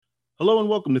Hello and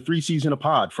welcome to Season 3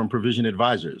 Ep3 from Provision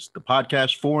Advisors, the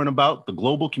podcast for and about the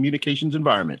global communications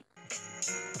environment.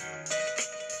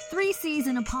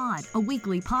 Season a Pod, a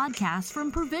weekly podcast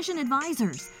from Provision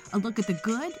Advisors. A look at the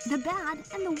good, the bad,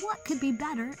 and the what could be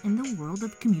better in the world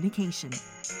of communication.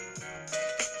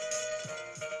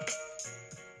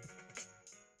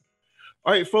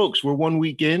 All right, folks, we're 1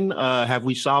 week in. Have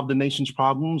we solved the nation's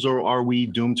problems or are we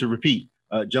doomed to repeat?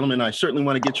 Gentlemen, I certainly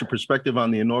want to get your perspective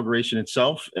on the inauguration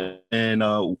itself and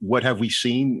what have we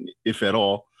seen, if at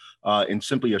all, in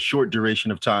simply a short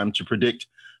duration of time to predict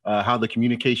how the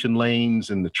communication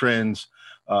lanes and the trends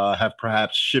have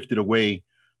perhaps shifted away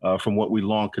from what we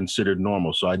long considered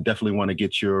normal. So I definitely want to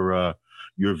get your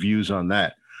views on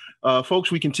that.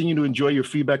 Folks, we continue to enjoy your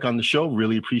feedback on the show.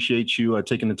 Really appreciate you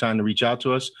taking the time to reach out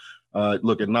to us.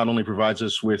 Look, it not only provides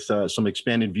us with some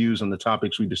expanded views on the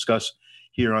topics we discuss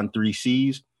here on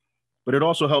 3Cs, but it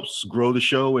also helps grow the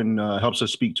show and helps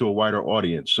us speak to a wider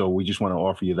audience. So we just want to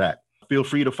offer you that. Feel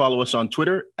free to follow us on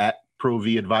Twitter at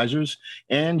ProVAdvisors,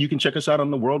 and you can check us out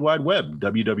on the World Wide Web,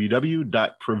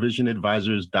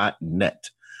 www.provisionadvisors.net.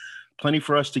 Plenty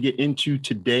for us to get into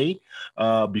today.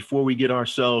 Before we get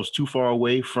ourselves too far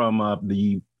away from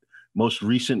the most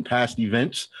recent past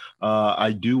events,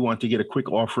 I do want to get a quick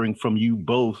offering from you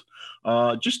both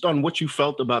just on what you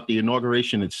felt about the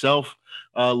inauguration itself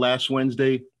last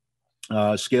Wednesday,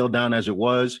 scaled down as it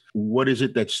was. What is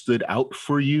it that stood out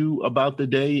for you about the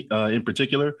day in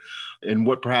particular, and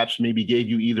what perhaps maybe gave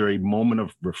you either a moment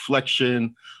of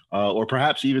reflection or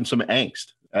perhaps even some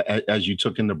angst as you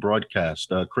took in the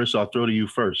broadcast? Chris, I'll throw to you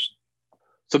first.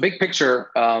 So big picture,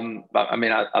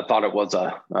 I thought it was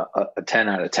a 10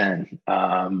 out of 10.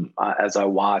 As I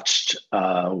watched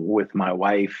with my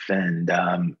wife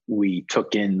and we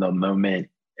took in the moment,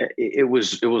 it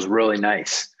was really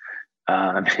nice.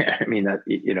 You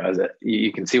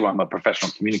can see why I'm a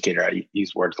professional communicator. I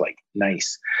use words like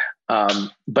nice,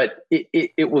 but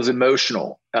it was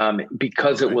emotional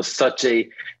because it was such a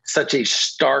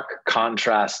stark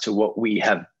contrast to what we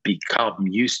have become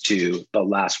used to the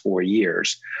last 4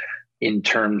 years. In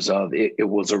terms of it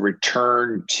was a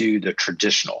return to the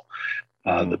traditional,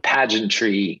 the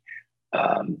pageantry,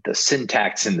 the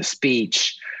syntax in the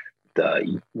speech,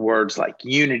 the words like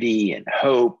unity and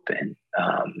hope, and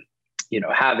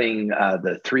having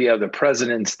the three other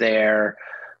presidents there.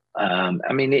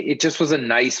 It just was a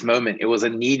nice moment. It was a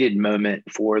needed moment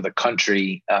for the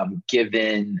country,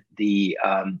 given the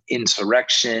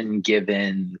insurrection,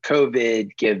 given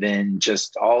COVID, given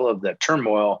just all of the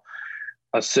turmoil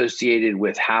associated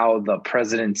with how the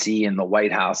presidency and the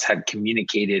White House had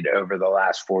communicated over the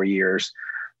last 4 years.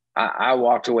 I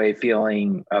walked away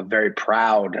feeling very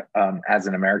proud as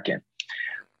an American.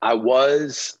 I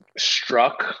was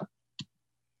struck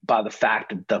by the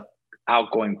fact that the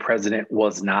outgoing president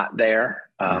was not there.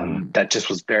 That just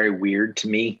was very weird to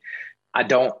me. I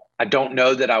don't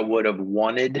know that I would have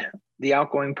wanted the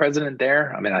outgoing president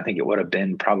there. I think it would have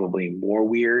been probably more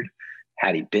weird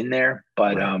had he been there,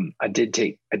 but right. I did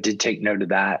take note of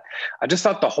that. I just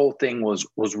thought the whole thing was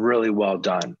really well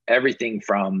done. Everything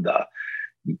from the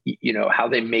how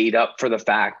they made up for the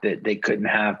fact that they couldn't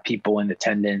have people in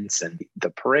attendance, and the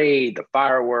parade, the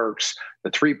fireworks, the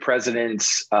three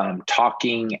presidents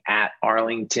talking at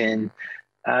Arlington.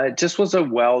 It just was a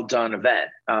well done event.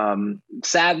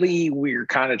 Sadly, we're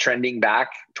kind of trending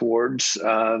back towards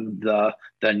the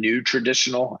new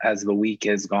traditional as the week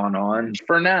has gone on.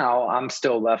 For now, I'm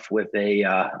still left with the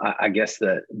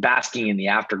basking in the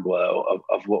afterglow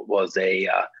of what was a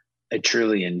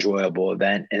truly enjoyable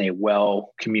event and a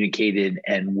well communicated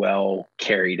and well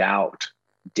carried out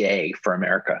day for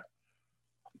America.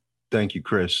 Thank you,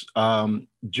 Chris.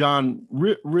 John,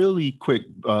 really quick,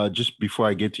 just before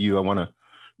I get to you, I want to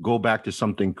go back to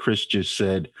something Chris just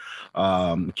said.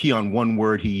 Key on one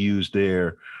word he used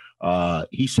there.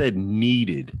 He said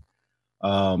needed.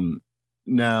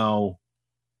 Now,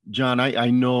 John, I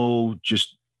know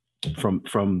just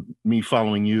from me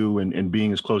following you and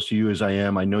being as close to you as I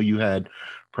am, I know you had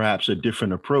perhaps a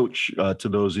different approach to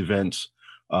those events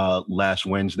last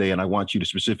Wednesday, and I want you to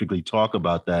specifically talk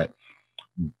about that.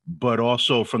 But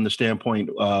also from the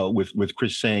standpoint with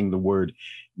Chris saying the word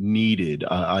needed,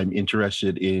 I'm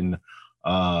interested in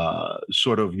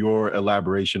sort of your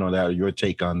elaboration on that, or your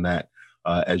take on that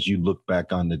as you look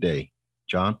back on the day.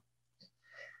 John?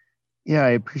 Yeah,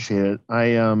 I appreciate it.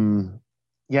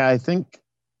 I think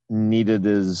needed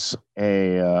is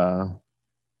an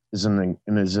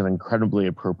incredibly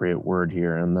appropriate word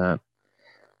here, and that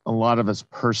a lot of us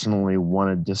personally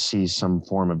wanted to see some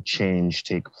form of change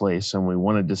take place, and we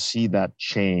wanted to see that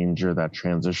change or that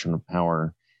transition of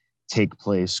power take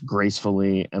place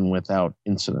gracefully and without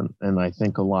incident. And I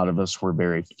think a lot of us were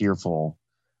very fearful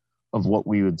of what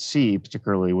we would see,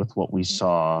 particularly with what we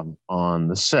saw on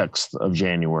the 6th of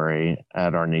January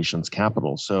at our nation's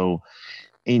capital. So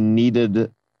a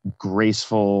needed,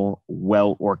 graceful,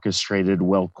 well-orchestrated,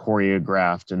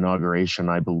 well-choreographed inauguration,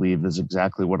 I believe, is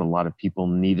exactly what a lot of people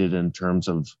needed in terms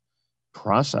of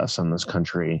process in this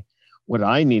country. What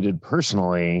I needed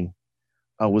personally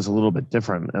was a little bit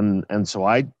different. And so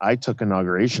I took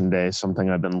Inauguration Day, something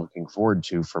I've been looking forward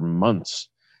to for months,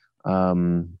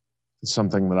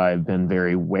 something that I've been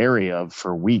very wary of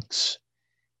for weeks,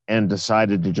 and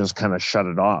decided to just kind of shut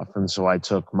it off. And so I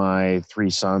took my 3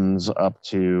 sons up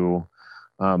to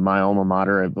my alma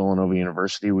mater at Villanova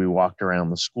University. We walked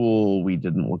around the school. We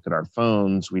didn't look at our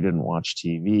phones. We didn't watch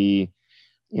TV.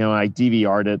 I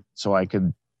DVR'd it so I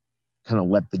could kind of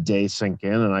let the day sink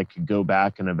in and I could go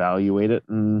back and evaluate it.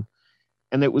 And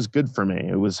it was good for me.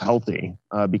 It was healthy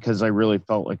because I really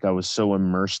felt like I was so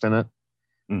immersed in it.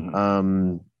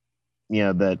 Mm-hmm.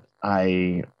 That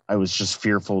I was just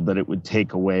fearful that it would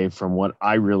take away from what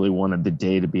I really wanted the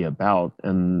day to be about.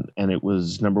 And it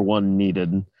was, number one,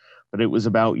 needed, but it was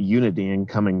about unity and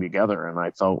coming together. And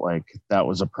I felt like that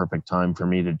was a perfect time for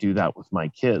me to do that with my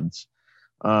kids.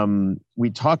 We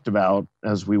talked about,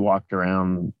 as we walked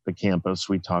around the campus,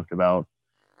 we talked about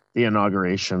the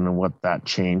inauguration and what that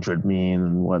change would mean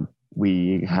and what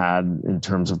we had in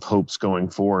terms of hopes going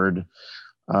forward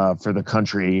for the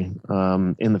country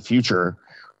in the future.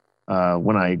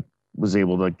 When I was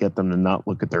able to get them to not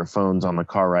look at their phones on the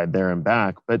car ride there and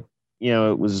back. But,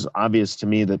 it was obvious to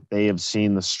me that they have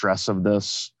seen the stress of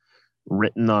this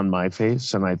written on my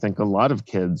face. And I think a lot of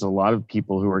kids, a lot of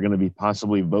people who are going to be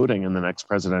possibly voting in the next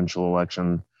presidential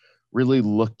election really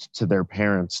looked to their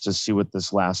parents to see what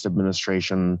this last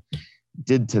administration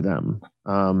did to them.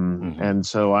 And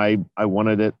so I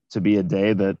wanted it to be a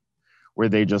day where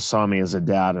they just saw me as a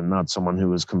dad and not someone who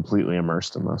was completely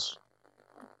immersed in this.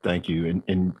 Thank you.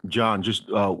 And John, just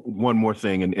one more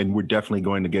thing, and we're definitely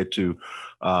going to get to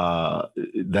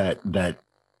that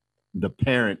the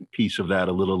parent piece of that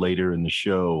a little later in the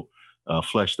show,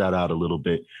 flesh that out a little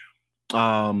bit.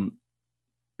 From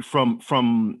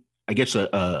I guess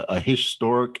a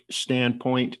historic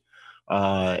standpoint,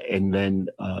 and then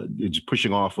it's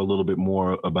pushing off a little bit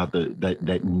more about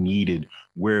that needed,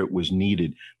 where it was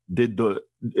needed. Did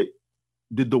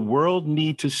the world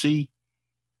need to see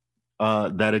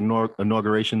that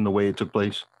inauguration the way it took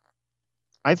place?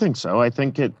 I think so. I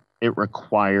think it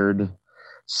required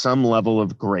some level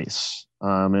of grace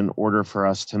in order for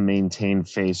us to maintain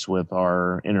face with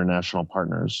our international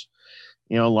partners.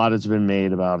 A lot has been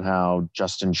made about how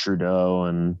Justin Trudeau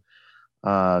and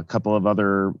a couple of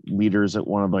other leaders at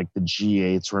one of like the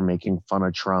G8s were making fun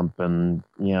of Trump. And,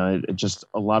 it just,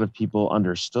 a lot of people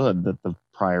understood that the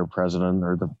prior president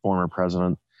or the former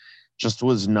president just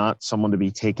was not someone to be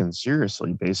taken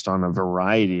seriously based on a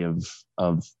variety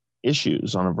of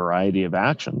issues, on a variety of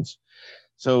actions.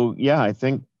 So, yeah, I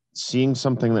think seeing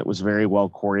something that was very well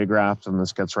choreographed, and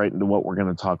this gets right into what we're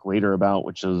going to talk later about,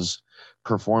 which is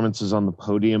performances on the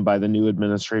podium by the new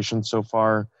administration so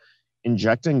far,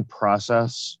 injecting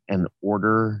process and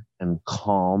order and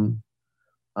calm,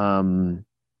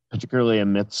 particularly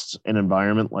amidst an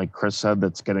environment, like Chris said,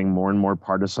 that's getting more and more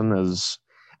partisan as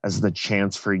the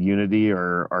chance for unity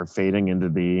are fading into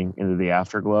the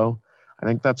afterglow. I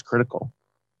think that's critical.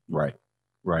 Right.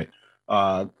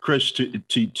 Chris,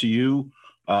 to you,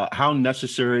 how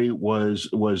necessary was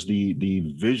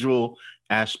the visual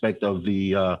aspect of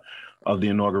the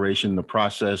inauguration, the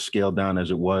process scaled down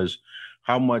as it was?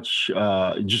 How much,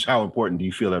 just how important do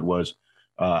you feel that was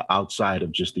outside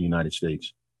of just the United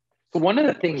States? One of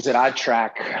the things that I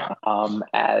track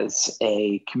as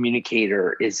a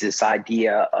communicator is this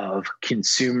idea of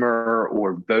consumer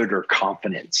or voter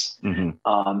confidence. And,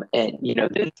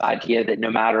 this idea that no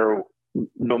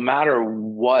matter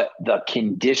what the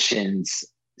conditions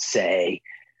say,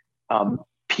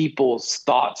 people's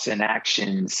thoughts and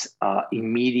actions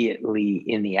immediately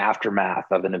in the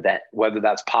aftermath of an event, whether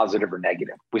that's positive or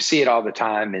negative. We see it all the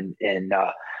time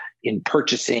in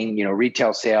purchasing,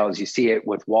 retail sales. You see it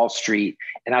with Wall Street.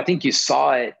 And I think you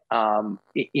saw it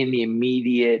in the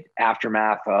immediate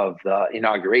aftermath of the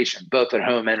inauguration, both at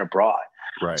home and abroad.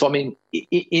 Right. So, in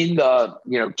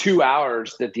the 2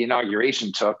 hours that the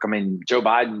inauguration took, Joe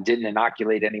Biden didn't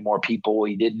inoculate any more people.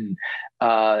 He didn't,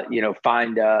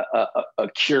 find a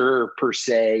cure per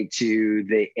se to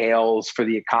the ails for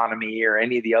the economy or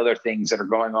any of the other things that are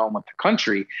going on with the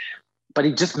country. But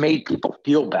he just made people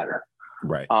feel better.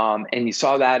 Right. And you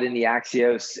saw that in the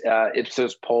Axios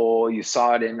Ipsos poll. You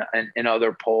saw it in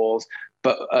other polls.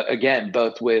 but again,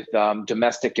 both with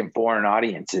domestic and foreign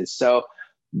audiences. So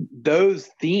those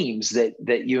themes that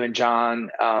you and John,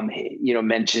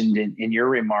 mentioned in your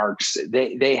remarks,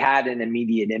 they had an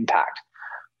immediate impact.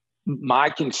 My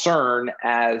concern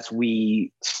as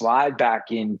we slide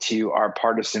back into our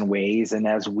partisan ways and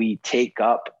as we take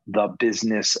up the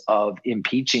business of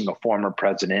impeaching a former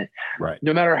president, right,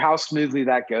 no matter how smoothly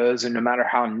that goes and no matter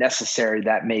how necessary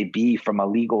that may be from a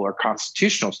legal or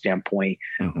constitutional standpoint,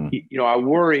 I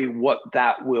worry what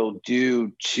that will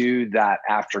do to that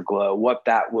afterglow, what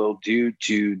that will do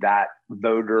to that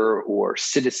voter or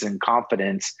citizen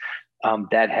confidence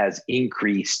that has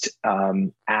increased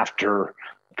after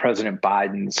President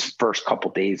Biden's first couple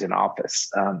days in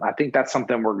office. I think that's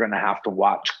something we're going to have to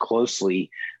watch closely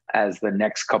as the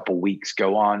next couple weeks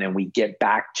go on and we get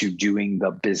back to doing the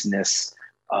business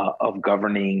of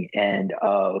governing and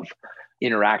of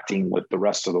interacting with the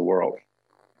rest of the world.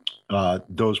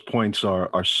 Those points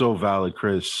are so valid,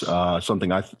 Chris.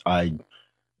 Something I've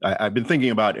been thinking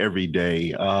about every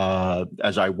day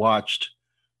as I watched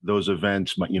those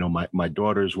events. My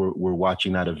daughters were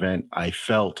watching that event. I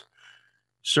felt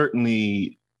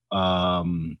certainly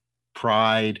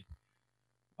pride.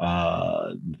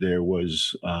 There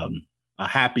was a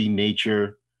happy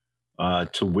nature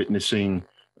to witnessing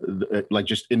like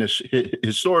just in a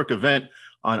historic event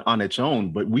on its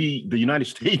own. But the United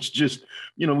States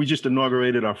we just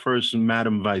inaugurated our first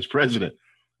Madam Vice President.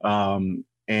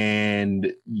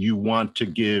 And you want to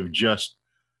give just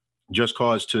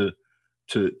cause to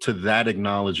that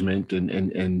acknowledgement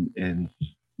and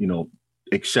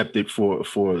accept it for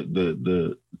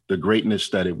the greatness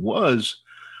that it was.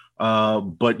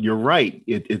 But you're right.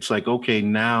 It's like, okay,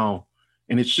 now,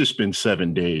 and it's just been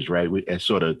 7 days, right? I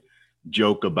sort of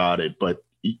joke about it, but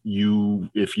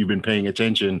if you've been paying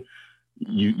attention,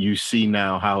 you see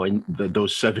now how in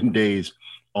those 7 days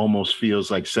almost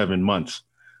feels like 7 months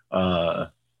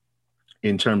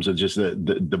in terms of just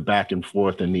the back and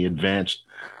forth and the advanced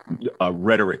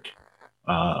rhetoric.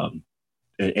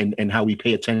 And how we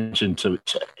pay attention to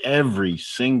every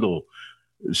single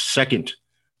second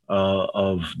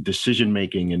of decision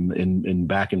making and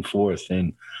back and forth,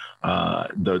 and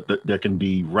there can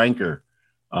be rancor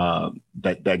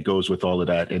that goes with all of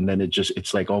that, and then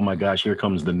it's like, oh my gosh, here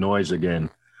comes the noise again.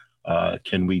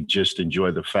 Can we just enjoy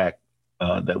the fact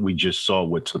that we just saw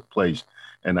what took place?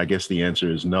 And I guess the answer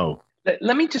is no.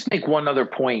 Let me just make one other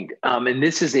point, and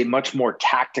this is a much more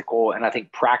tactical and I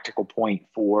think practical point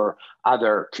for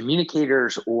either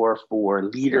communicators or for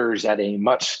leaders at a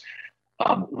much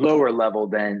lower level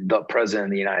than the president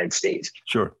of the United States.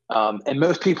 Sure. And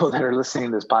most people that are listening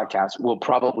to this podcast will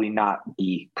probably not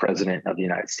be president of the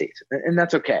United States, and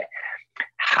that's okay.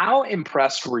 How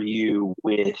impressed were you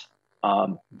with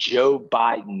Joe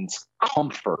Biden's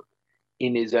comfort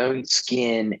in his own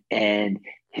skin and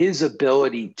his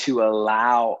ability to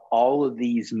allow all of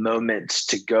these moments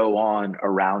to go on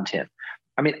around him?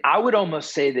 I mean, I would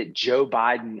almost say that Joe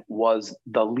Biden was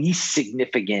the least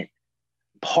significant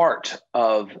part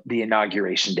of the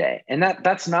inauguration day. And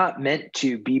that's not meant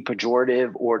to be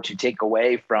pejorative or to take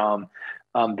away from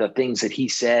the things that he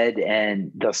said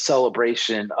and the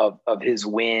celebration of his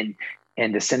win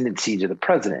and ascendancy to the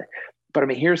president. But I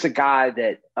mean, here's a guy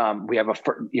that we have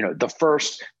the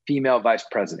first female vice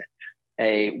president,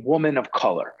 a woman of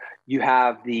color. You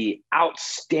have the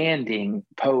outstanding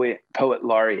poet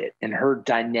laureate and her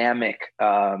dynamic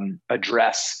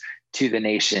address to the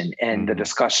nation and the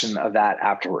discussion of that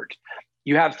afterwards.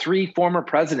 You have 3 former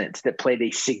presidents that played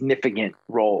a significant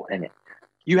role in it.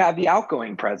 You have the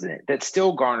outgoing president that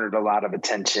still garnered a lot of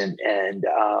attention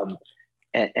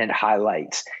and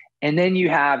highlights. And then you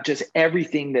have just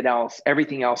everything else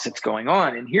that's going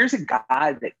on. And here's a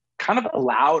guy that kind of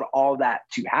allowed all that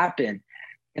to happen.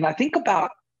 And I think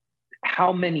about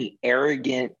how many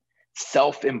arrogant,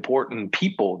 self-important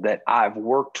people that I've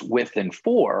worked with and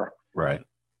for, right,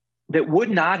 that would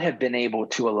not have been able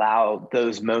to allow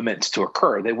those moments to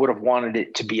occur. They would have wanted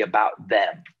it to be about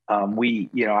them.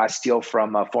 I steal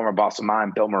from a former boss of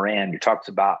mine, Bill Moran, who talks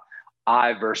about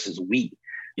I versus we.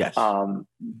 Yes.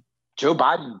 Joe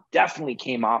Biden definitely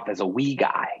came off as a we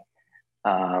guy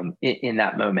in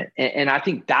that moment. And I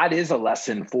think that is a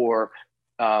lesson for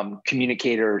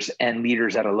communicators and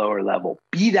leaders at a lower level.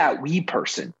 Be that we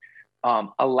person.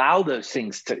 Allow those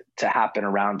things to happen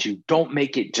around you. Don't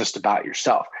make it just about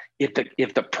yourself.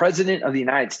 If the president of the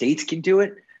United States can do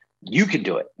it, you can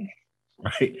do it.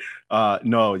 Right.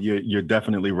 No, you're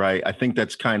definitely right. I think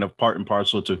that's kind of part and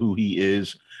parcel to who he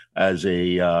is as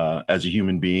a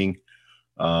human being,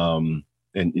 and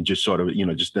just sort of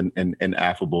just an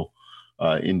affable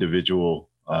individual,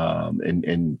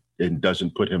 and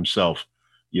doesn't put himself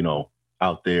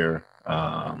out there.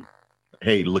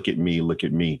 Hey, look at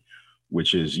me,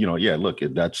 which is, look,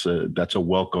 that's a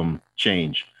welcome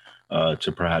change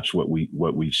to perhaps what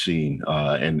we've seen,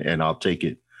 and I'll take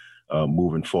it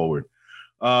moving forward.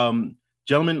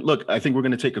 Gentlemen, look, I think we're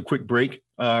going to take a quick break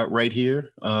right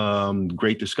here.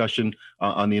 Great discussion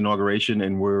on the inauguration,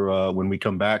 and when we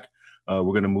come back, we're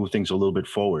going to move things a little bit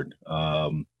forward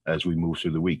as we move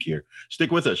through the week here.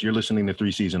 Stick with us. You're listening to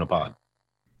 3 Season a Pod.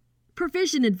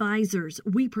 Provision Advisors,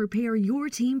 we prepare your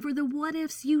team for the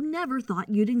what-ifs you never thought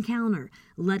you'd encounter.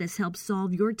 Let us help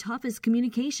solve your toughest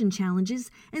communication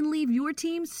challenges and leave your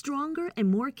team stronger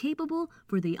and more capable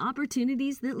for the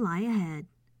opportunities that lie ahead.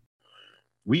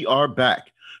 We are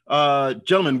back.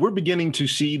 Gentlemen, we're beginning to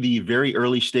see the very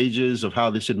early stages of how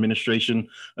this administration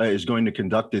is going to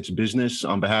conduct its business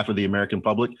on behalf of the American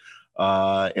public.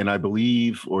 And I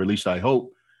believe, or at least I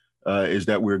hope, is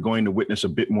that we're going to witness a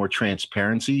bit more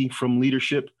transparency from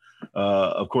leadership.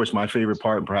 Of course, my favorite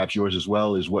part, and perhaps yours as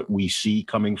well, is what we see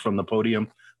coming from the podium,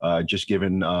 just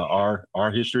given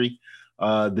our history.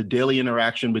 The daily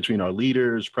interaction between our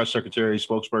leaders, press secretaries,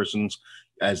 spokespersons,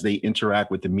 as they interact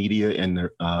with the media and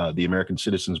the American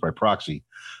citizens by proxy.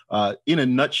 In a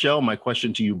nutshell, my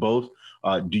question to you both,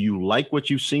 do you like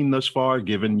what you've seen thus far,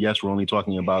 given, yes, we're only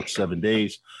talking about 7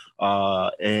 days,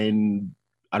 and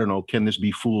I don't know, can this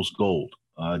be fool's gold?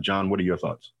 John, what are your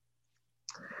thoughts?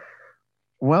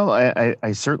 Well,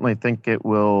 I certainly think it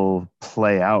will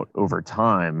play out over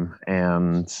time.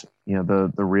 And,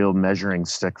 the real measuring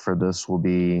stick for this will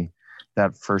be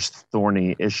that first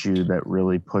thorny issue that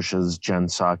really pushes Jen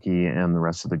Psaki and the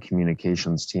rest of the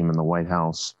communications team in the White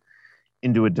House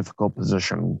into a difficult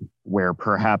position where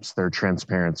perhaps their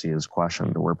transparency is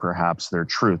questioned, or where perhaps their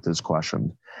truth is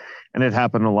questioned. And it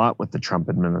happened a lot with the Trump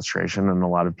administration, and a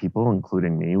lot of people,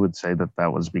 including me, would say that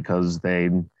that was because they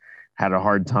had a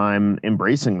hard time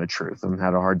embracing the truth and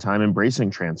had a hard time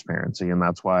embracing transparency. And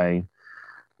that's why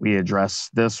we address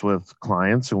this with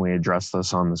clients and we address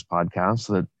this on this podcast,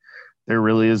 that there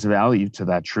really is value to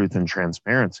that truth and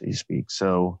transparency speak.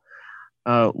 So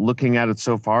looking at it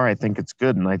so far, I think it's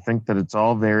good. And I think that it's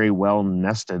all very well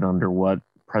nested under what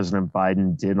President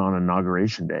Biden did on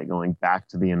Inauguration Day. Going back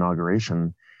to the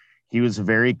inauguration, he was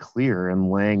very clear in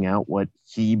laying out what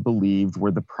he believed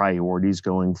were the priorities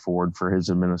going forward for his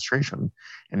administration.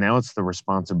 And now it's the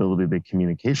responsibility of the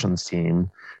communications team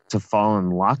to fall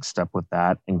in lockstep with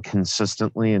that and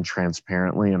consistently and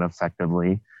transparently and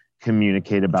effectively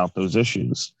communicate about those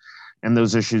issues. And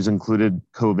those issues included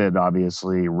COVID,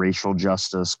 obviously, racial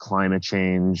justice, climate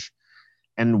change,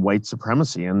 and white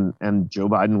supremacy. And Joe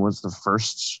Biden was the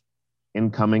first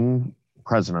incoming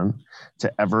president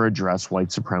to ever address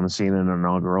white supremacy in an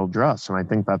inaugural address. And I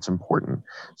think that's important.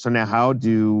 So now, how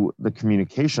do the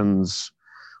communications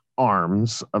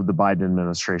arms of the Biden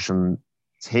administration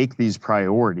take these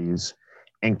priorities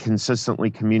and consistently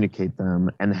communicate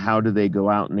them? And how do they go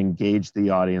out and engage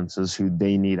the audiences who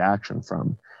they need action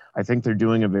from? I think they're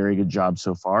doing a very good job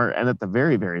so far. And at the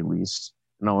very, very least,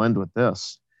 and I'll end with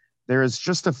this, there is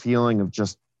just a feeling of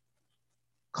just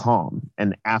calm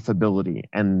and affability,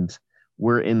 and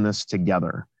we're in this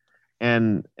together.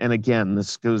 And again,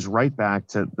 this goes right back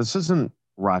to, this isn't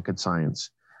rocket science.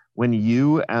 When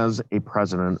you as a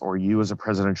president, or you as a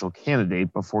presidential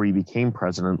candidate before you became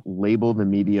president, label the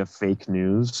media fake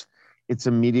news, it's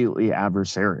immediately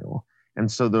adversarial.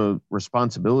 And so the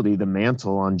responsibility, the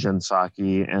mantle on Jen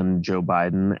Psaki and Joe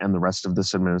Biden and the rest of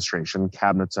this administration,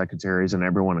 cabinet secretaries and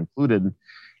everyone included,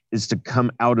 is to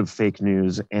come out of fake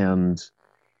news and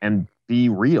be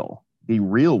real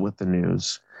with the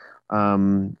news,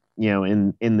 in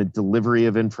the delivery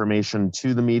of information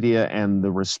to the media and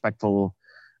the respectful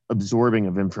absorbing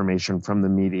of information from the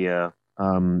media,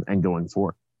 and going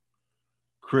forward.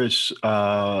 Chris,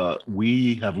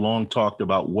 we have long talked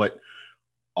about what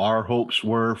our hopes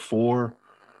were for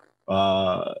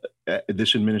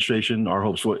this administration, our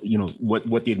hopes for,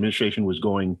 what the administration was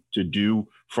going to do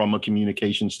from a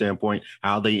communication standpoint,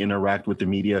 how they interact with the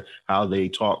media, how they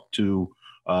talk to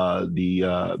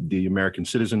the American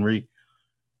citizenry.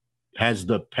 Has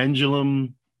the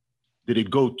pendulum, did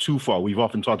it go too far? We've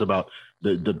often talked about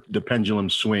the pendulum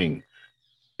swing.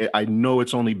 I know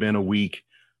it's only been a week,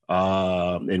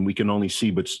 and we can only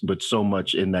see but so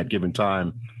much in that given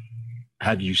time.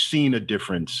 Have you seen a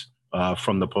difference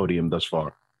from the podium thus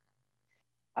far?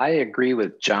 I agree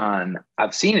with John.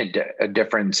 I've seen a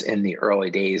difference in the early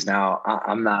days. Now,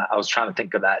 I was trying to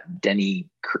think of that Denny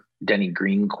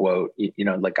Green quote,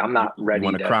 I'm not ready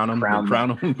to crown them.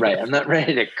 Right. I'm not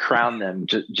ready to crown them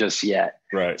just yet.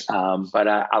 Right. But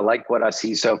I like what I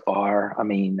see so far. I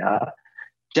mean,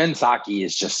 Jen Psaki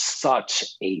is just such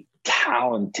a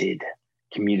talented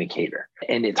communicator.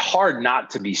 And it's hard not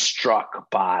to be struck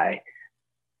by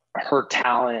her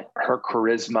talent, her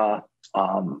charisma,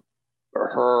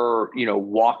 her,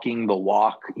 walking the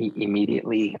walk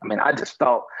immediately. I mean, I just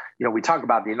felt, we talk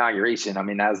about the inauguration. I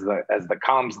mean, as the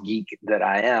comms geek that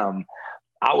I am,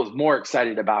 I was more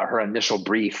excited about her initial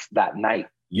brief that night.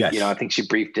 Yes. I think she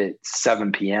briefed at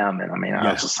 7 p.m. And I mean,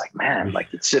 I was just like, man, like,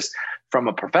 it's just from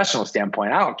a professional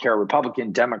standpoint, I don't care,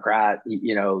 Republican, Democrat,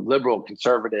 liberal,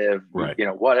 conservative, right.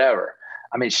 Whatever.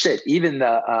 I mean, shit, even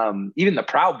the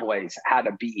Proud Boys had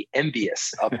to be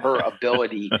envious of her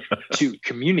ability to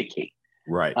communicate.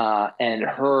 Right. And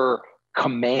her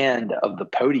command of the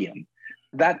podium.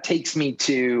 That takes me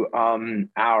to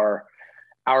our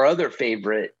other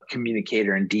favorite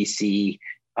communicator in DC,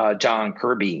 John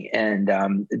Kirby.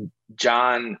 And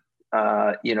John,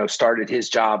 started his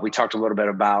job. We talked a little bit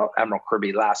about Admiral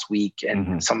Kirby last week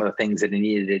and some of the things that he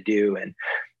needed to do. And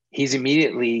he's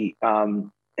immediately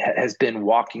has been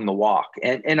walking the walk.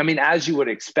 And I mean, as you would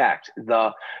expect,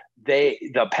 the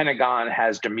Pentagon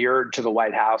has demurred to the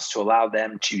White House to allow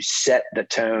them to set the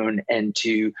tone and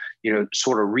to,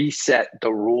 sort of reset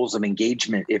the rules of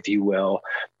engagement, if you will.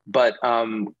 But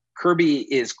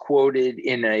Kirby is quoted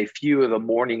in a few of the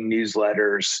morning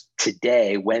newsletters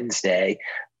today, Wednesday,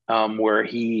 where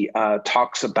he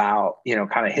talks about,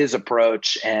 kind of his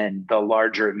approach and the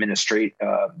larger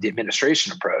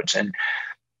administration approach. And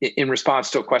in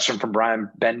response to a question from Brian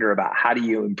Bender about how do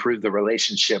you improve the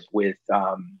relationship with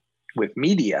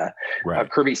media, right.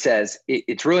 Kirby says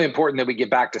it's really important that we get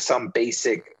back to some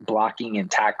basic blocking and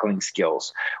tackling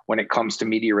skills when it comes to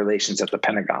media relations at the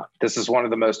Pentagon. This is one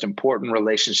of the most important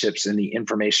relationships in the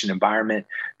information environment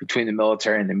between the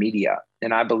military and the media.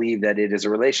 And I believe that it is a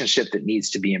relationship that needs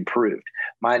to be improved.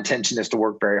 My intention is to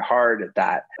work very hard at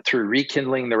that through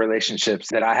rekindling the relationships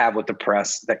that I have with the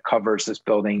press that covers this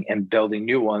building and building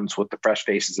new ones with the fresh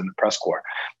faces in the press corps.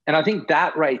 And I think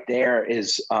that right there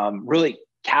is really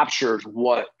captures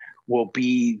what will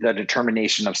be the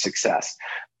determination of success.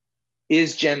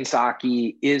 Is Jen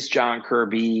Psaki, is John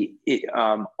Kirby,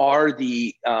 are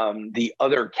the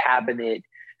other cabinet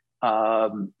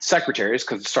secretaries,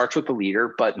 because it starts with the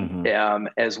leader, but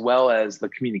as well as the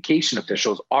communication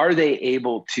officials, are they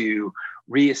able to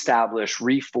reestablish,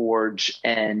 reforge,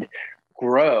 and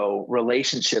grow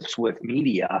relationships with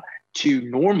media to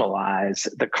normalize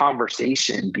the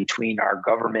conversation between our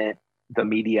government, the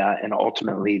media, and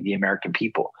ultimately the American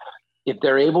people? If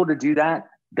they're able to do that,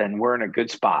 then we're in a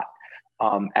good spot.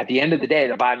 At the end of the day,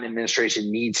 the Biden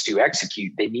administration needs to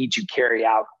execute. They need to carry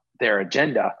out their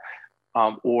agenda,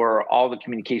 or all the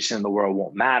communication in the world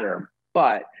won't matter.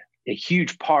 But a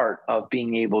huge part of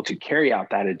being able to carry out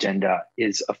that agenda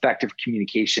is effective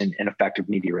communication and effective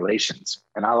media relations.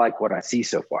 And I like what I see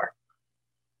so far.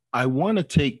 I want to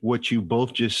take what you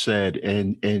both just said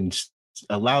and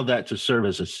allow that to serve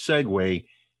as a segue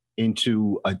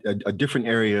into a different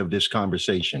area of this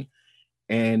conversation.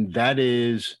 And that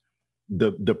is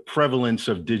the prevalence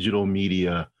of digital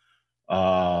media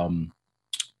and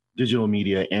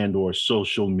or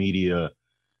social media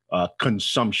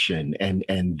consumption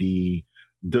and the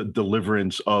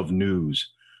deliverance of news.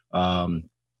 And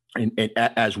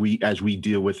as we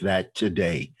deal with that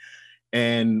today.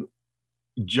 And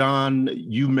John,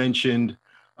 you mentioned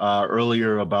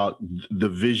earlier about the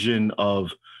vision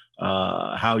of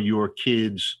how your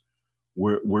kids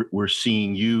were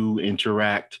seeing you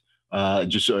interact,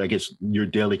 just so I guess your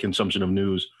daily consumption of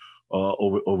news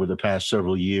over the past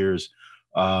several years.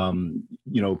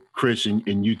 Chris,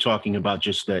 and you talking about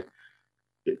just that,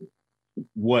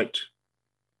 what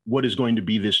is going to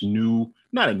be this new,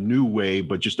 not a new way,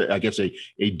 but just I guess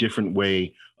a different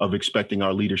way of expecting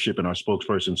our leadership and our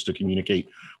spokespersons to communicate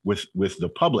with the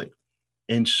public.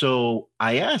 And so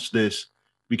I asked this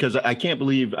because I can't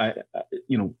believe the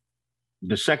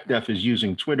SecDef is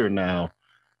using Twitter now,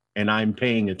 and I'm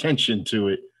paying attention to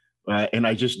it. And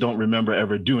I just don't remember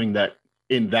ever doing that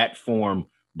in that form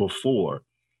before.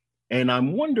 And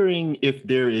I'm wondering if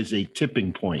there is a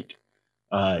tipping point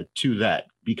to that,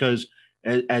 because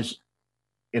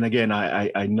and again,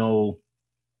 I know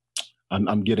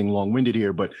I'm getting long-winded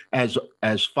here, but as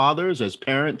fathers, as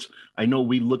parents, I know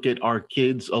we look at our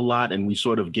kids a lot and we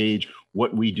sort of gauge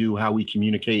what we do, how we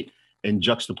communicate, and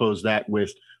juxtapose that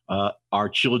with our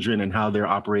children and how they're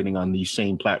operating on these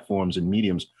same platforms and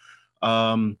mediums.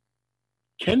 Can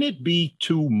it be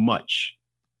too much?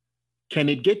 Can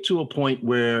it get to a point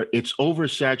where it's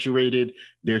oversaturated?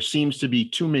 There seems to be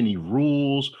too many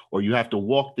rules, or you have to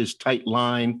walk this tight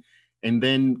line, and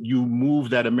then you move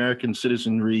that American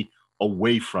citizenry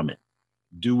away from it.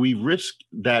 Do we risk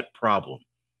that problem?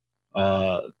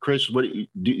 Chris,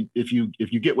 if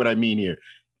you get what I mean here?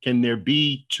 Can there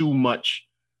be too much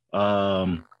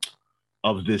of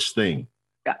this thing?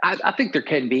 I think there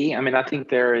can be. I mean, I think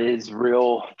there is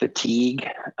real fatigue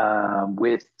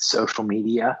with social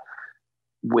media,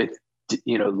 with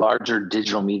larger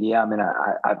digital media. I mean,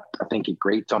 I think it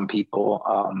grates on people,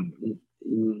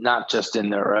 not just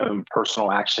in their own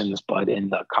personal actions, but in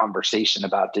the conversation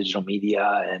about digital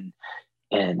media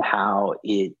and how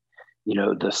it,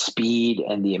 the speed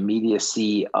and the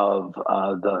immediacy of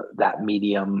that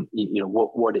medium,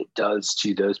 what it does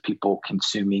to those people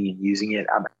consuming and using it.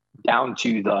 Down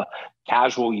to the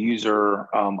casual user,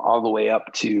 all the way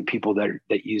up to people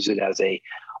that use it as a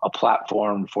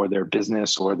platform for their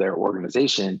business or their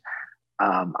organization.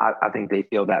 I think they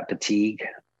feel that fatigue.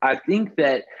 I think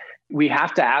that we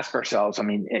have to ask ourselves, I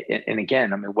mean, and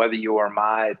again, I mean, whether you are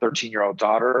my 13-year-old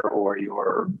daughter or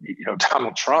you're,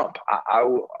 Donald Trump,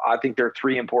 I think there are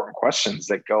three important questions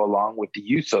that go along with the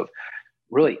use of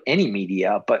really any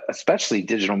media, but especially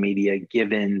digital media,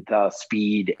 given the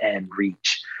speed and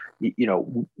reach.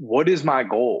 What is my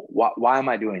goal? Why am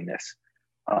I doing this?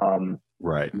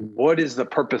 Right. What is the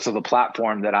purpose of the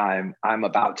platform that I'm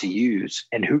about to use,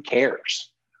 and who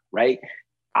cares? Right.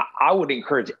 I would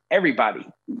encourage everybody,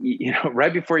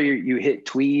 right before you hit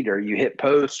tweet or you hit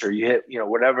post or you hit,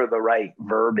 whatever the right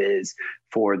verb is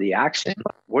for the action.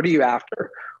 What are you after?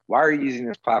 Why are you using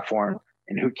this platform,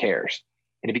 and who cares?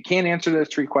 And if you can't answer those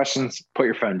three questions, put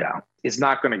your phone down. It's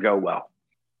not going to go well.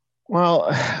 Well,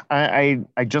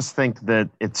 I just think that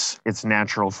it's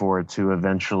natural for it to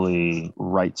eventually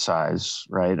right size,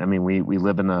 right? I mean, we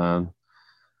live in a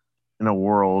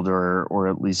world or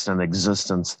at least an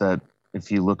existence that, if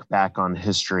you look back on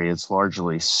history, it's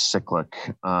largely cyclic.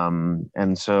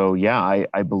 And so, yeah,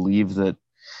 I believe that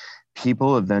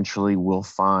people eventually will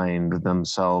find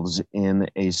themselves in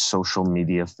a social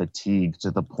media fatigue to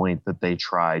the point that they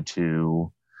try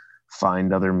to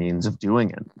find other means of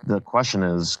doing it. The question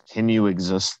is, can you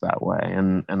exist that way?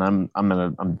 And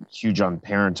I'm huge on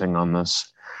parenting on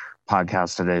this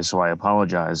podcast today, so I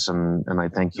apologize, and I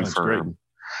thank you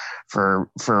for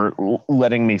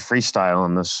letting me freestyle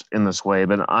in this way.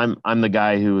 But I'm the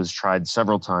guy who has tried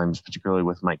several times, particularly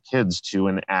with my kids, to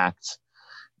enact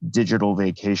digital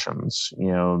vacations,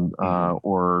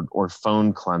 or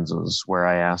phone cleanses, where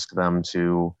I ask them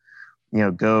to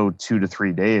go 2 to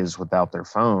 3 days without their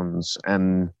phones.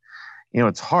 And,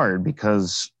 it's hard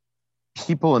because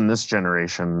people in this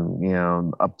generation,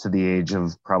 up to the age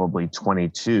of probably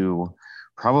 22,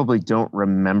 probably don't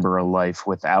remember a life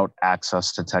without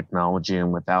access to technology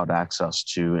and without access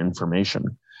to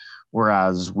information.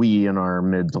 Whereas we in our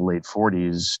mid to late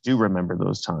 40s do remember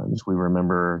those times. We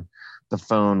remember the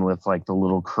phone with like the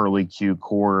little curly Q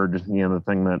cord, the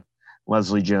thing that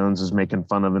Leslie Jones is making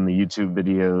fun of in the YouTube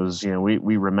videos.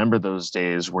 We remember those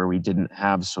days where we didn't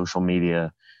have social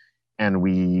media and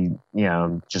we,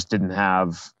 just didn't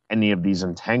have any of these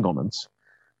entanglements.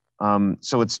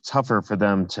 So it's tougher for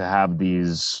them to have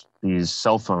these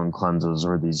cell phone cleanses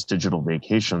or these digital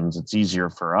vacations. It's easier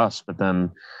for us, but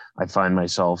then I find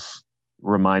myself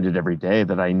reminded every day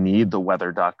that I need the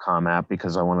weather.com app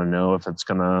because I want to know if it's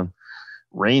going to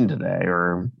rain today,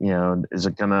 or, is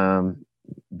it going to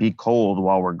be cold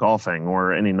while we're golfing,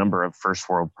 or any number of first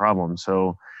world problems.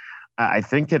 So I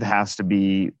think it has to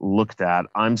be looked at.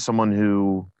 I'm someone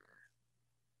who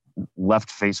left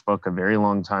Facebook a very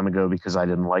long time ago because I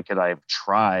didn't like it. I've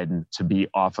tried to be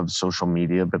off of social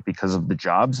media, but because of the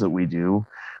jobs that we do,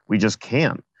 we just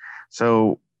can't.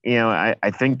 So,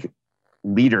 I think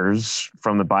leaders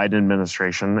from the Biden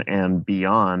administration and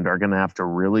beyond are going to have to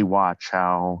really watch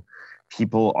how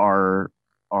people are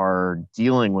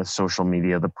dealing with social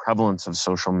media, the prevalence of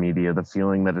social media, the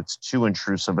feeling that it's too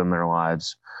intrusive in their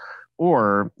lives.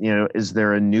 Or, is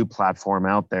there a new platform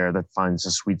out there that finds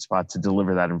a sweet spot to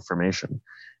deliver that information?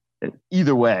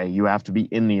 Either way, you have to be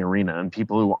in the arena, and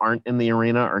people who aren't in the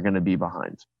arena are going to be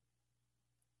behind.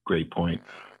 Great point.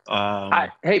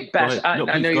 Hey, Bash, I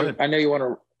know you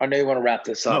want to wrap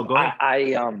this up. No, go ahead.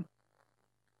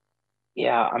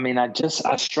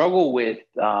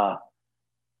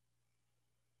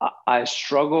 I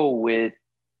struggle with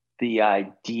the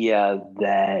idea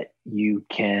that you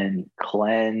can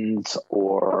cleanse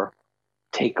or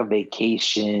take a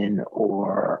vacation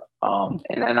or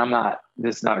and I'm not,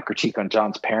 this is not a critique on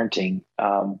John's parenting,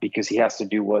 because he has to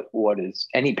do what is,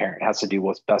 any parent has to do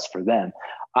what's best for them.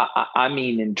 I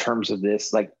mean, in terms of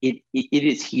this, like it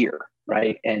is here.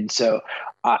 Right. And so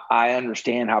I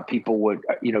understand how people would,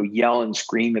 yell and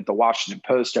scream at the Washington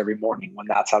Post every morning when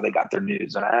that's how they got their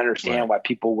news. And I understand why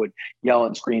people would yell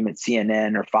and scream at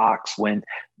CNN or Fox when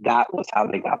that was how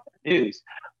they got their news.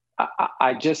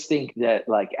 I just think that,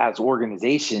 like, as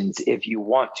organizations, if you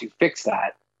want to fix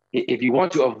that, if you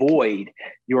want to avoid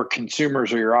your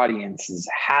consumers or your audiences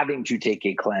having to take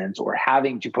a cleanse or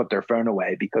having to put their phone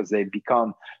away because they've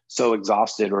become so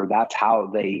exhausted, or that's how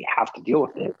they have to deal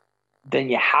with it, then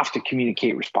you have to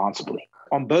communicate responsibly.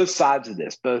 On both sides of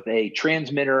this, both a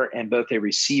transmitter and both a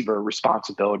receiver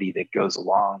responsibility that goes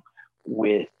along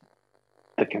with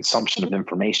the consumption of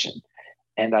information.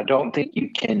 And I don't think you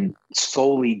can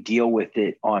solely deal with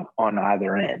it on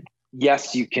either end.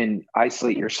 Yes, you can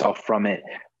isolate yourself from it,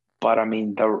 but I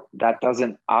mean, that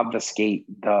doesn't obfuscate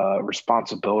the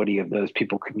responsibility of those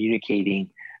people communicating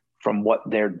from what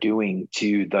they're doing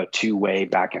to the two-way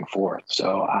back and forth.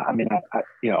 So, I mean,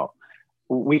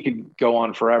 we could go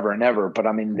on forever and ever, but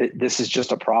I mean, this is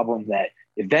just a problem that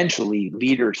eventually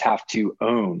leaders have to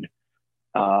own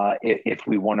if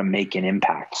we want to make an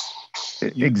impact.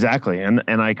 Exactly. And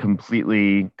I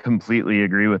completely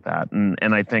agree with that.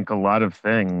 And I think a lot of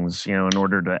things, in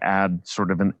order to add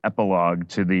sort of an epilogue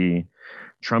to the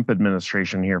Trump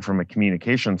administration here from a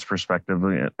communications perspective,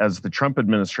 as the Trump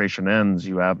administration ends,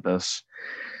 you have this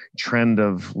trend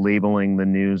of labeling the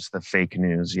news the fake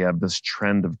news. You have this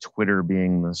trend of Twitter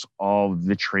being this all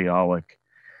vitriolic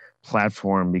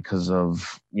platform because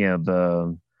of,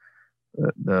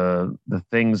 the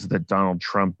things that Donald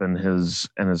Trump and his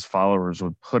followers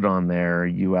would put on there.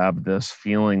 You have this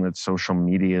feeling that social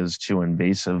media is too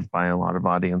invasive by a lot of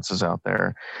audiences out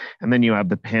there. And then you have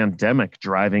the pandemic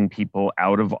driving people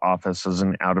out of offices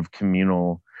and out of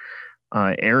communal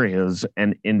areas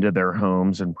and into their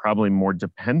homes, and probably more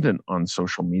dependent on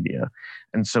social media.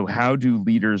 And so how do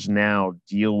leaders now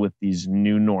deal with these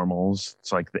new normals?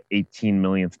 It's like the 18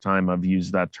 millionth time I've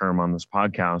used that term on this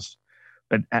podcast.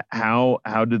 But how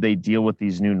do they deal with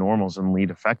these new normals and lead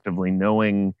effectively,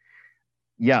 knowing,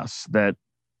 yes, that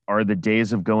are the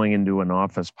days of going into an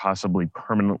office possibly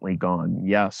permanently gone?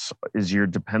 Yes. Is your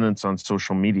dependence on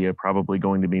social media probably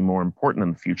going to be more important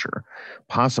in the future?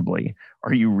 Possibly.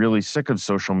 Are you really sick of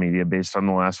social media based on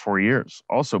the last 4 years?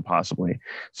 Also possibly.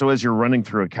 So as you're running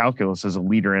through a calculus as a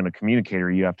leader and a communicator,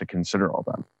 you have to consider all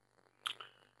that.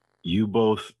 You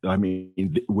both, I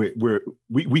mean,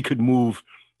 we could move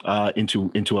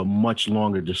into a much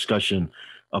longer discussion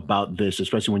about this,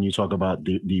 especially when you talk about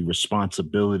the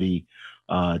responsibility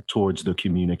towards the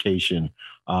communication.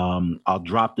 I'll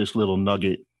drop this little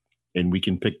nugget, and we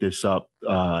can pick this up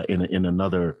in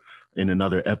another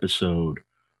episode.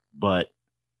 But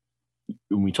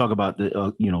when we talk about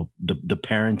the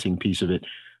parenting piece of it,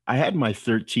 I had my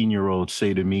 13-year-old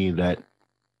say to me that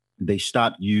they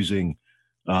stopped using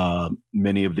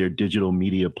many of their digital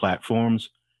media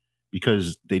platforms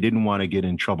because they didn't want to get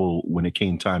in trouble when it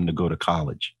came time to go to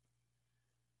college.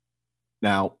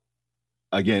 Now,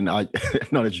 again, I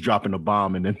know it's dropping a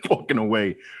bomb and then walking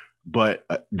away, but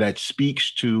that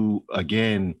speaks to,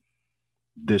 again,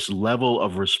 this level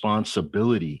of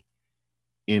responsibility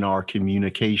in our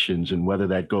communications, and whether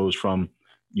that goes from,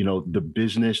 the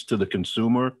business to the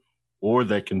consumer, or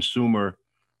that consumer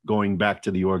going back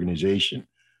to the organization.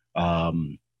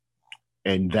 And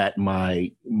that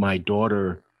my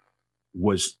daughter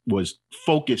was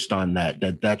focused on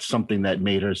that's something that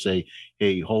made her say,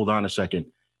 hey, hold on a second.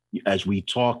 As we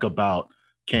talk about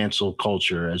cancel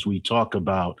culture, as we talk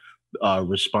about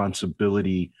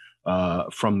responsibility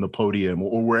from the podium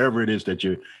or wherever it is that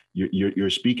you're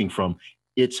speaking from,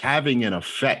 it's having an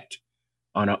effect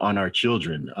on our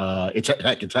children.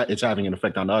 It's having an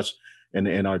effect on us,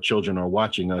 and our children are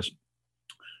watching us.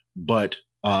 But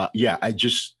I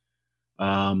just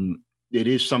it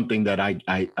is something that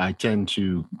I tend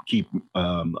to keep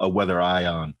a weather eye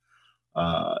on,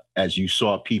 as you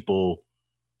saw people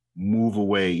move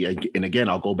away. And again,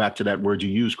 I'll go back to that word you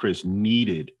used, Chris,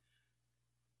 needed.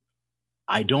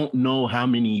 I don't know how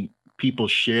many people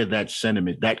share that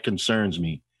sentiment. That concerns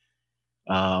me,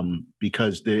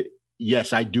 because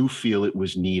yes, I do feel it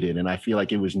was needed, and I feel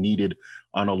like it was needed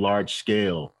on a large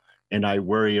scale. And I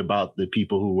worry about the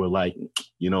people who were like,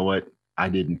 you know what, I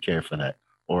didn't care for that,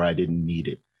 or I didn't need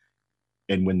it.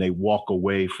 And when they walk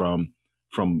away from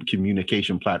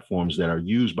communication platforms that are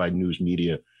used by news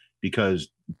media because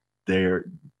they're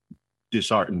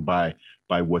disheartened by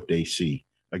what they see.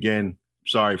 Again,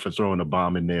 sorry for throwing a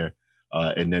bomb in there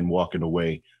and then walking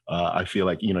away. I feel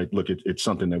like, look, it's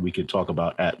something that we could talk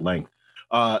about at length.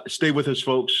 Stay with us,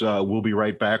 folks. We'll be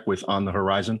right back with On the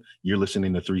Horizon. You're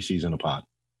listening to 3 Season a Pod.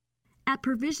 At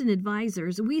Provision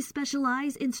Advisors, we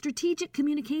specialize in strategic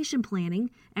communication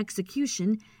planning,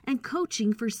 execution, and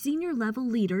coaching for senior-level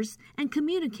leaders and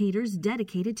communicators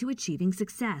dedicated to achieving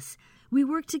success. We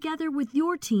work together with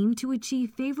your team to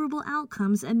achieve favorable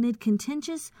outcomes amid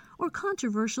contentious or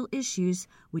controversial issues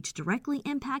which directly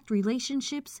impact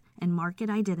relationships and market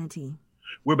identity.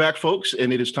 We're back, folks,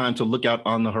 and it is time to look out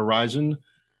on the horizon.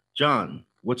 John,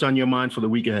 what's on your mind for the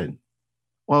week ahead?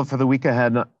 Well, for the week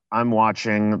ahead, I'm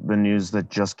watching the news that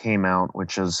just came out,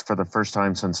 which is for the first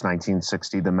time since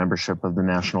 1960, the membership of the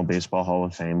National Baseball Hall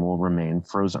of Fame will remain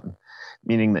frozen,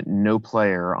 meaning that no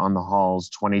player on the Hall's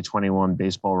 2021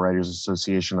 Baseball Writers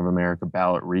Association of America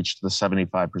ballot reached the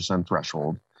 75%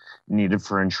 threshold needed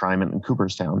for enshrinement in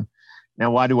Cooperstown. Now,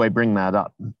 why do I bring that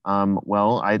up?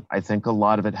 Well, I think a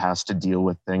lot of it has to deal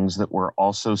with things that we're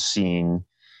also seeing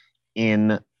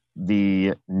in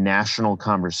the national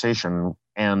conversation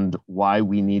and why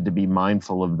we need to be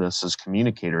mindful of this as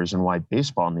communicators and why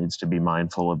baseball needs to be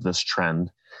mindful of this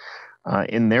trend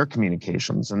in their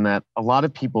communications. And that a lot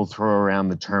of people throw around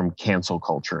the term cancel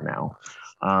culture now.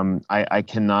 I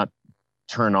cannot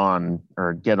turn on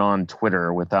or get on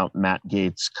Twitter without Matt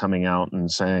Gaetz coming out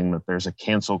and saying that there's a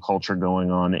cancel culture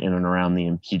going on in and around the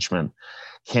impeachment,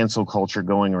 cancel culture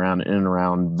going around in and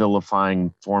around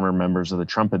vilifying former members of the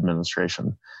Trump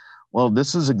administration. Well,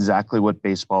 this is exactly what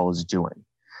baseball is doing.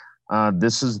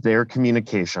 This is their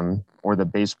communication, or the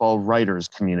baseball writers'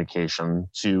 communication,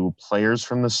 to players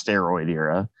from the steroid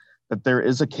era, that there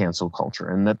is a cancel culture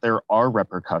and that there are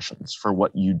repercussions for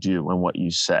what you do and what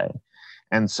you say.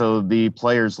 And so the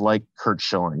players like Curt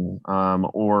Schilling,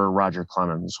 or Roger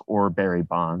Clemens, or Barry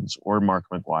Bonds, or Mark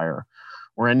McGwire,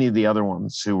 or any of the other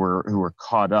ones who were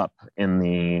caught up in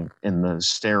the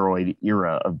steroid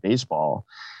era of baseball,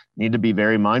 need to be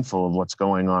very mindful of what's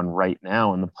going on right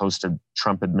now in the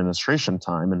post-Trump administration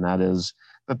time, and that is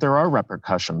that there are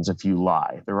repercussions if you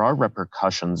lie. There are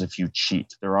repercussions if you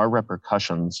cheat. There are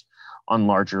repercussions on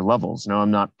larger levels. Now,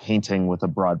 I'm not painting with a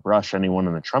broad brush anyone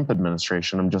in the Trump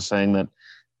administration. I'm just saying that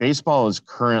baseball is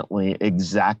currently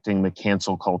exacting the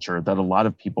cancel culture that a lot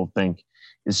of people think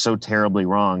is so terribly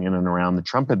wrong in and around the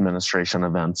Trump administration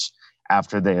events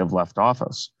after they have left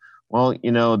office. Well,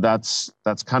 that's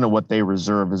kind of what they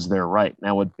reserve as their right.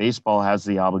 Now, what baseball has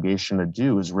the obligation to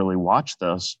do is really watch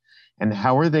this. And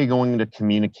how are they going to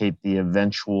communicate the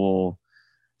eventual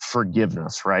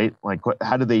forgiveness, right? Like,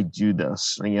 how do they do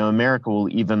this? America will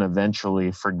even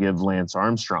eventually forgive Lance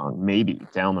Armstrong, maybe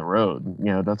down the road.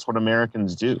 That's what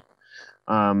Americans do.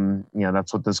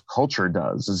 That's what this culture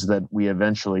does, is that we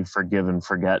eventually forgive and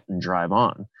forget and drive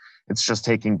on. It's just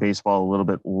taking baseball a little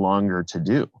bit longer to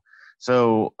do.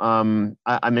 So I'm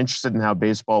interested in how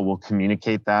baseball will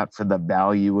communicate that for the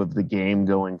value of the game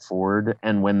going forward.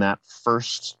 And when that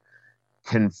first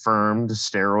confirmed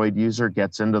steroid user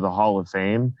gets into the Hall of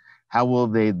Fame, how will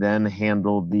they then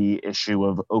handle the issue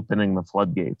of opening the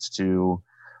floodgates to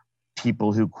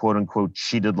people who, quote unquote,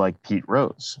 cheated like Pete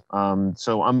Rose?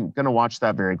 So I'm going to watch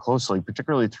that very closely,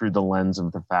 particularly through the lens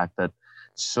of the fact that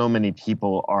so many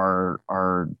people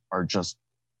are just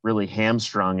really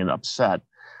hamstrung and upset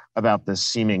about this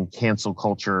seeming cancel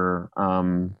culture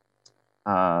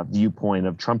viewpoint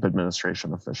of Trump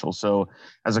administration officials. So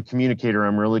as a communicator,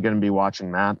 I'm really going to be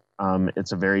watching that.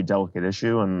 It's a very delicate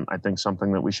issue, and I think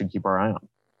something that we should keep our eye on.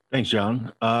 Thanks,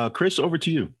 John. Chris, over to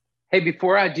you. Hey,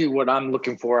 before I do what I'm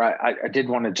looking for, I did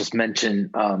want to just mention,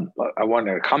 I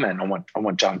wanted to comment on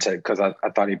what John said, because I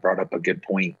thought he brought up a good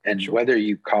point. And Sure. Whether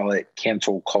you call it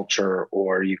cancel culture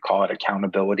or you call it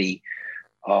accountability,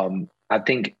 I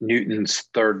think Newton's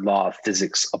third law of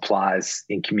physics applies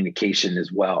in communication as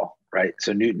well, right?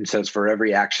 So Newton says for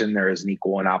every action, there is an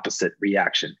equal and opposite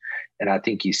reaction. And I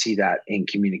think you see that in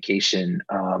communication.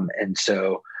 And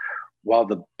so while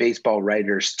the baseball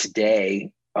writers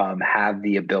today have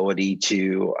the ability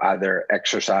to either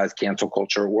exercise cancel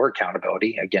culture or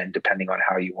accountability, again, depending on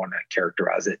how you want to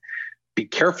characterize it, be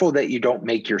careful that you don't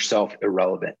make yourself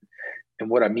irrelevant. And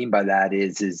what I mean by that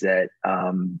is that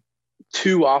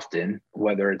too often,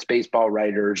 whether it's baseball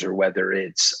writers or whether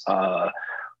it's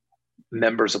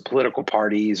members of political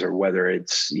parties or whether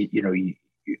it's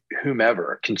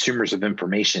whomever, consumers of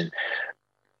information,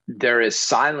 there is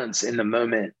silence in the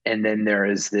moment, and then there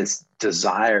is this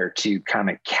desire to kind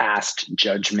of cast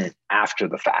judgment after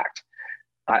the fact.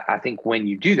 I think when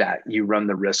you do that, you run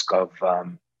the risk of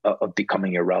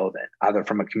becoming irrelevant, either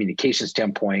from a communication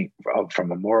standpoint,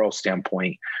 from a moral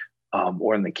standpoint,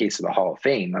 or in the case of the Hall of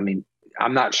Fame. I mean,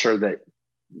 I'm not sure that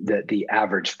the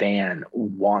average fan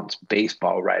wants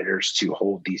baseball writers to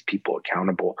hold these people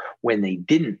accountable when they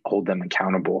didn't hold them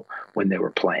accountable when they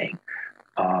were playing.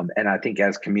 And I think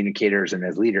as communicators and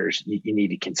as leaders, you need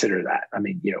to consider that. I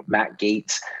mean, Matt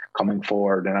Gaetz coming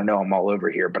forward, and I know I'm all over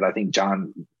here, but I think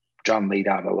John laid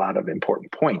out a lot of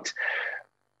important points.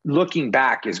 looking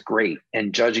back is great,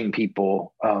 and judging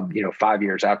people, 5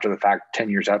 years after the fact, 10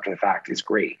 years after the fact is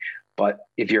great. But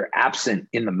if you're absent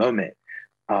in the moment,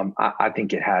 I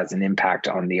think it has an impact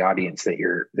on the audience that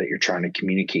you're trying to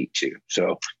communicate to.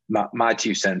 So my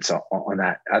 2 cents on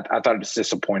that. I thought it was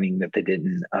disappointing that they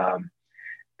didn't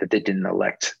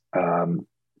elect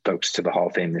folks to the Hall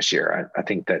of Fame this year. I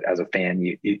think that as a fan,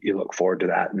 you look forward to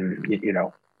that,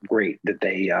 and great that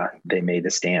they made a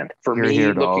stand. For You're me,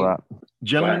 here to all that.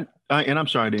 Gentlemen, and I'm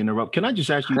sorry to interrupt. Can I just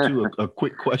ask you two a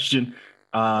quick question?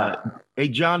 Hey,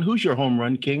 John, who's your home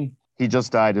run king? He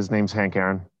just died. His name's Hank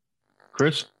Aaron.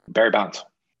 Chris? Barry Bonds.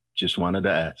 Just wanted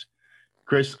to ask.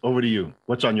 Chris, over to you.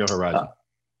 What's on your horizon?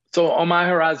 So on my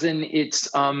horizon,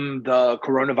 it's the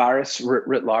coronavirus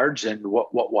writ large, and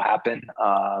what will happen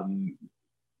on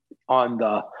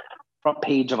the front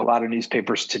page of a lot of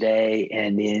newspapers today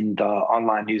and in the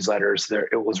online newsletters. There,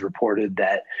 it was reported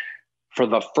that for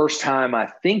the first time,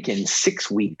 I think in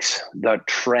 6 weeks, the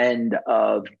trend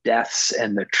of deaths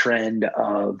and the trend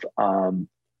of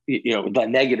the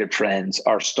negative trends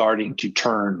are starting to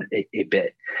turn a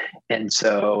bit. And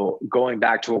so going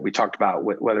back to what we talked about,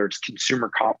 whether it's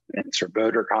consumer confidence or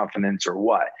voter confidence or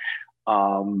what,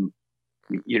 I'm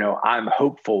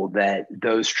hopeful that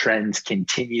those trends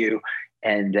continue,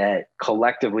 and that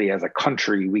collectively as a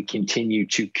country, we continue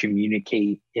to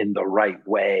communicate in the right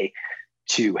way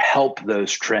to help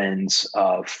those trends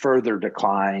further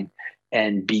decline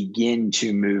and begin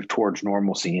to move towards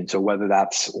normalcy. And so whether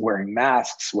that's wearing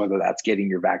masks, whether that's getting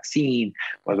your vaccine,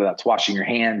 whether that's washing your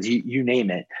hands, you name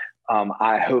it,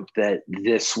 I hope that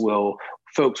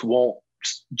folks won't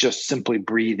just simply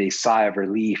breathe a sigh of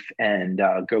relief and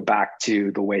go back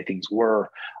to the way things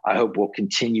were. I hope we'll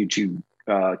continue to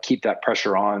keep that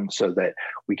pressure on so that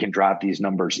we can drive these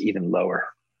numbers even lower.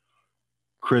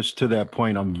 Chris, to that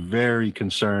point, I'm very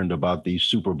concerned about these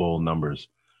Super Bowl numbers.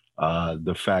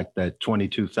 The fact that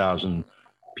 22,000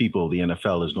 people, the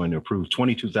NFL is going to approve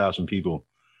 22,000 people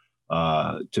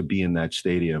to be in that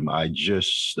stadium. I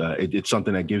just, it's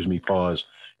something that gives me pause.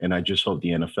 And I just hope the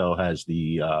NFL has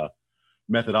the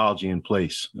methodology in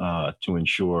place to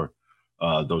ensure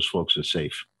those folks are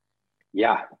safe.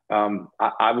 Yeah.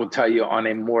 I will tell you on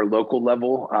a more local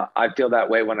level, I feel that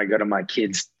way when I go to my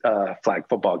kids' flag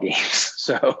football games.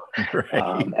 So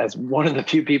Right. As one of the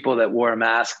few people that wore a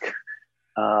mask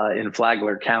in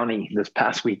Flagler County this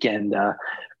past weekend, I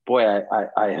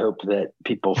hope that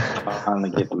people finally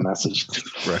get the message.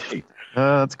 Right.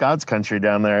 It's God's country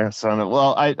down there. So,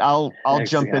 well, I'll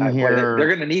jump in here. They're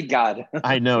going to need God.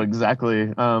 I know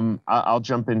exactly. I'll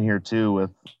jump in here too with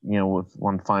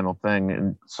one final thing.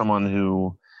 And someone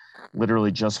who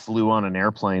literally just flew on an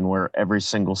airplane where every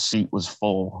single seat was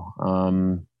full,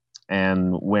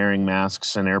 and wearing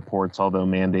masks in airports, although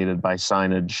mandated by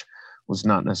signage, was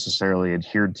not necessarily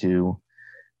adhered to.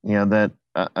 That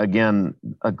again,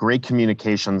 a great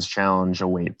communications challenge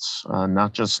awaits,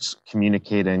 not just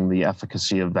communicating the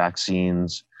efficacy of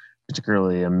vaccines,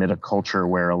 particularly amid a culture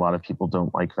where a lot of people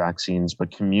don't like vaccines,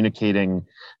 but communicating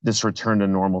this return to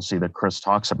normalcy that Chris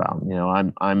talks about.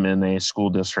 I'm in a school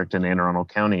district in Anne Arundel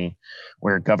County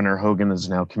where Governor Hogan is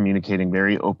now communicating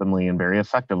very openly and very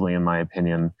effectively, in my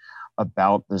opinion,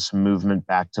 about this movement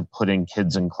back to putting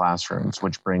kids in classrooms,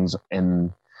 which brings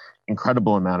an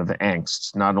incredible amount of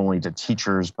angst, not only to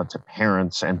teachers, but to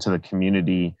parents and to the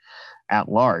community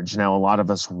at large. Now, a lot of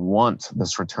us want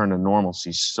this return to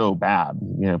normalcy so bad,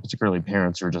 particularly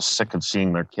parents who are just sick of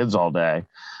seeing their kids all day.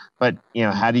 But,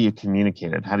 how do you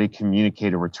communicate it? How do you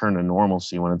communicate a return to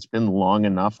normalcy when it's been long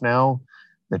enough now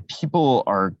that people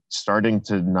are starting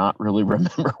to not really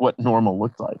remember what normal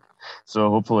looked like?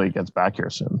 So hopefully it gets back here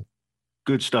soon.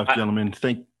 Good stuff, gentlemen.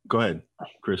 Go ahead,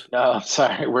 Chris. No,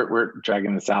 sorry, we're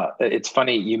dragging this out. It's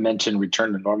funny you mentioned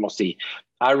return to normalcy.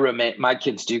 My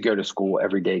kids do go to school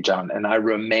every day, John, and I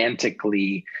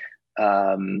romantically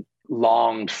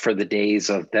longed for the days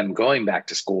of them going back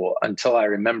to school until I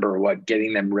remember what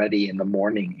getting them ready in the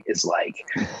morning is like.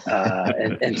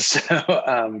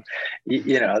 So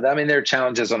there are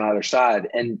challenges on either side.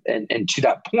 And to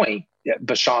that point,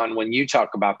 Bashan, when you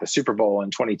talk about the Super Bowl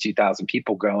and 22,000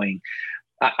 people going,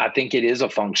 I think it is a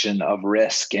function of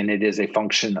risk, and it is a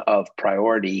function of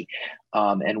priority,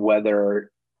 and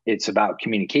whether it's about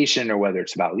communication or whether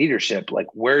it's about leadership, like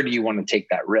where do you want to take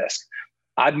that risk?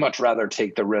 I'd much rather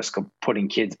take the risk of putting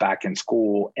kids back in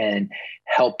school and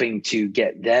helping to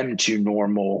get them to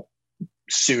normal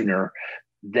sooner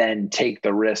than take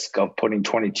the risk of putting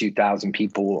 22,000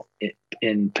 people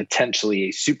in potentially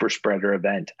a super spreader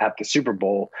event at the Super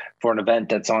Bowl for an event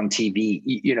that's on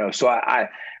TV. So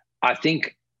I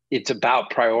think it's about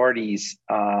priorities,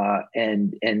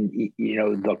 and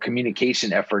the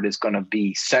communication effort is going to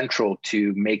be central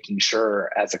to making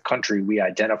sure as a country we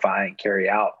identify and carry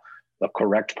out the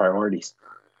correct priorities.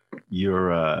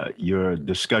 Your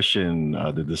discussion,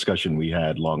 the discussion we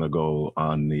had long ago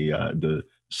on the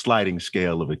sliding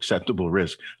scale of acceptable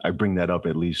risk, I bring that up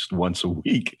at least once a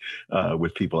week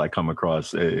with people I come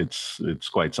across. It's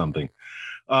quite something.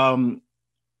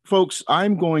 Folks,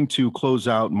 I'm going to close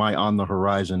out my On the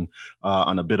Horizon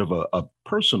on a bit of a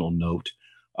personal note.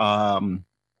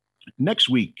 Next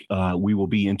week, we will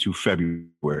be into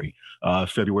February.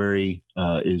 February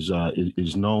is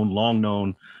long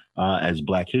known as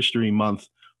Black History Month.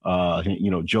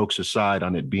 Jokes aside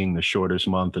on it being the shortest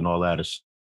month and all that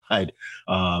aside,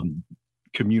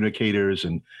 communicators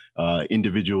and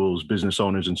individuals, business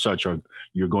owners and such,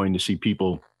 you're going to see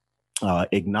people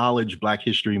acknowledge Black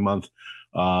History Month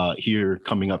here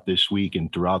coming up this week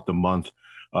and throughout the month,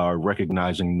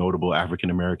 recognizing notable African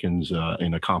Americans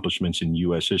and accomplishments in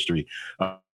U.S. history.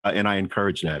 And I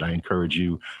encourage that. I encourage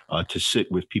you to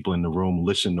sit with people in the room,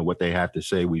 listen to what they have to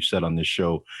say. We've said on this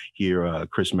show here,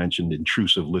 Chris mentioned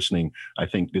intrusive listening. I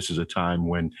think this is a time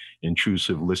when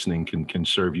intrusive listening can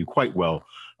serve you quite well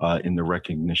in the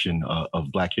recognition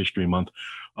of Black History Month.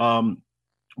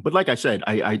 But like I said,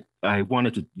 I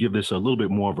wanted to give this a little bit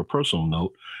more of a personal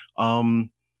note.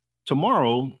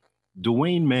 Tomorrow,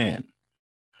 Dwayne Mann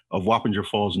of Wappinger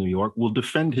Falls, New York, will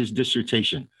defend his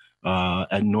dissertation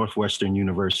at Northwestern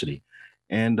University.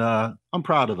 And I'm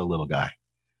proud of the little guy.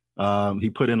 He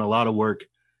put in a lot of work.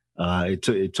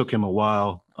 It took him a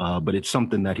while, but it's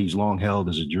something that he's long held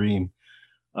as a dream.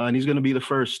 And he's going to be the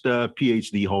first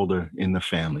PhD holder in the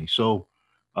family. So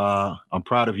I'm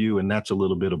proud of you. And that's a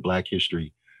little bit of Black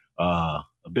history, a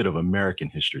bit of American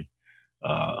history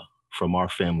from our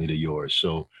family to yours.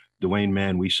 So Dwayne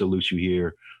Mann, we salute you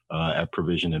here at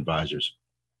Provision Advisors.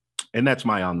 And that's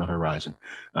my On the Horizon.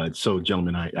 So,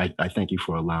 gentlemen, I thank you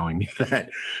for allowing me that.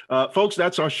 Folks,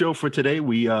 that's our show for today.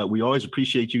 We always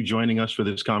appreciate you joining us for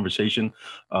this conversation.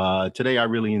 Today, I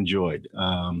really enjoyed.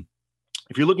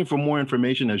 If you're looking for more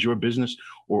information as your business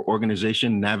or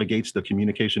organization navigates the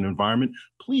communication environment,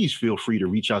 please feel free to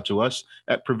reach out to us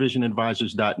at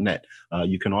provisionadvisors.net.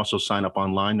 You can also sign up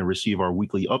online to receive our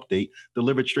weekly update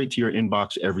delivered straight to your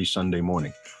inbox every Sunday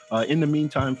morning. In the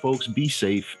meantime, folks, be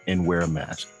safe and wear a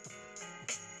mask.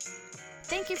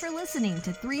 Thank you for listening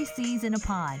to 3 C's in a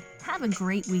Pod. Have a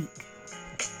great week.